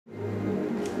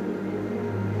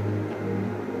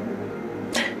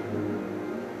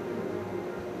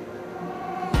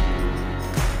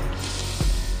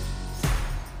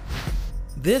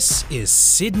This is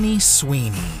Sydney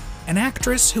Sweeney, an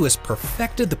actress who has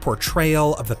perfected the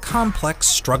portrayal of the complex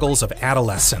struggles of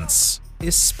adolescence,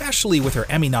 especially with her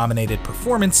Emmy-nominated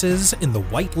performances in The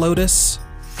White Lotus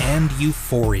and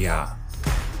Euphoria.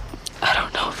 I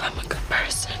don't know if I'm a good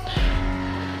person.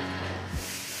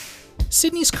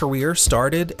 Sydney's career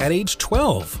started at age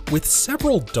 12, with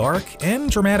several dark and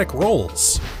dramatic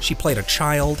roles. She played a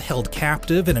child held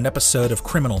captive in an episode of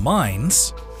Criminal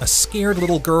Minds, a scared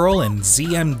little girl in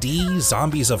ZMD,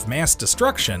 Zombies of Mass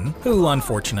Destruction, who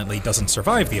unfortunately doesn't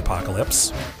survive the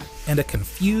apocalypse, and a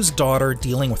confused daughter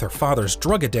dealing with her father's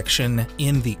drug addiction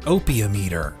in The Opium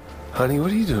Eater. Honey,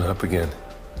 what are you doing up again?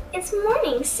 It's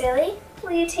morning, silly.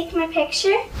 Will you take my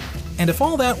picture? And if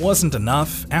all that wasn't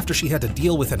enough, after she had to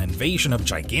deal with an invasion of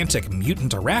gigantic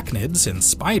mutant arachnids and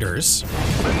spiders,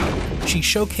 she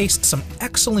showcased some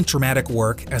excellent dramatic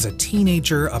work as a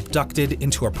teenager abducted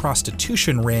into a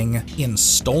prostitution ring in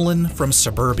Stolen from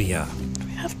Suburbia.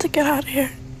 We have to get out of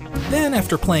here. Then,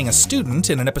 after playing a student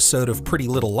in an episode of Pretty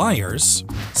Little Liars,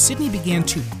 Sydney began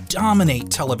to dominate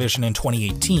television in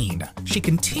 2018. She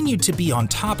continued to be on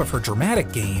top of her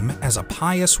dramatic game as a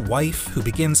pious wife who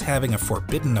begins having a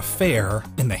forbidden affair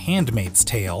in The Handmaid's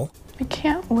Tale. I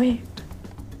can't wait.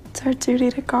 It's our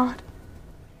duty to God.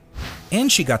 And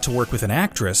she got to work with an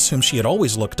actress whom she had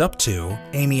always looked up to,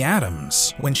 Amy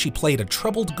Adams, when she played a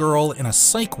troubled girl in a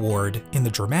psych ward in the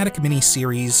dramatic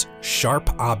miniseries Sharp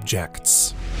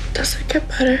Objects. Does it get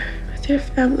better with your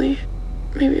family?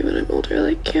 Maybe when I'm older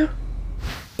like you.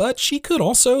 But she could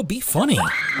also be funny.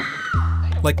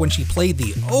 Like when she played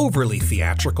the overly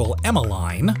theatrical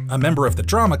Emmeline, a member of the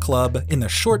drama club in the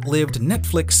short-lived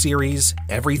Netflix series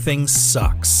Everything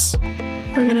Sucks.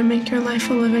 We're gonna make your life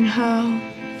a living hell,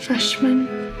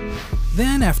 freshman.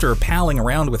 Then, after palling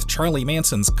around with Charlie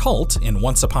Manson's cult in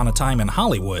Once Upon a Time in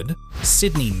Hollywood,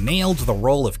 Sydney nailed the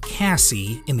role of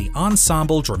Cassie in the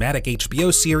ensemble dramatic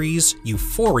HBO series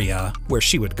Euphoria, where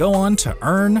she would go on to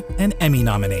earn an Emmy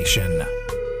nomination.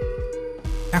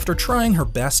 After trying her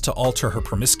best to alter her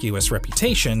promiscuous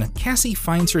reputation, Cassie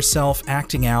finds herself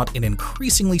acting out in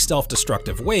increasingly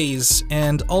self-destructive ways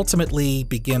and ultimately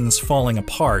begins falling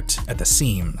apart at the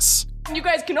seams. You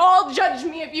guys can all judge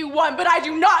me if you want, but I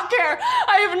do not care.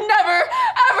 I have never,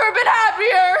 ever been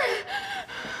happier.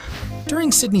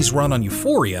 During Sydney's run on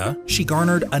Euphoria, she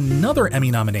garnered another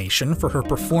Emmy nomination for her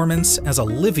performance as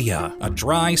Olivia, a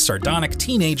dry, sardonic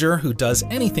teenager who does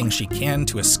anything she can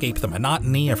to escape the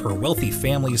monotony of her wealthy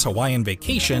family's Hawaiian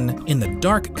vacation in the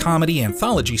dark comedy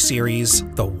anthology series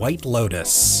The White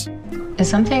Lotus. Is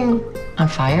something on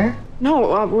fire?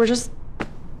 No, we're just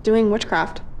doing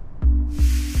witchcraft.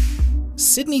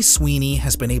 Sydney Sweeney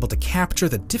has been able to capture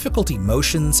the difficult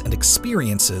emotions and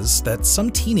experiences that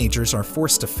some teenagers are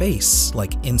forced to face,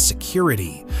 like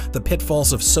insecurity, the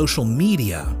pitfalls of social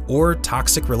media, or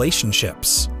toxic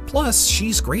relationships. Plus,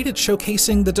 she's great at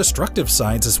showcasing the destructive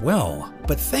sides as well.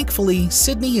 But thankfully,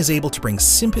 Sydney is able to bring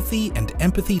sympathy and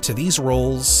empathy to these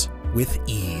roles with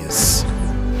ease.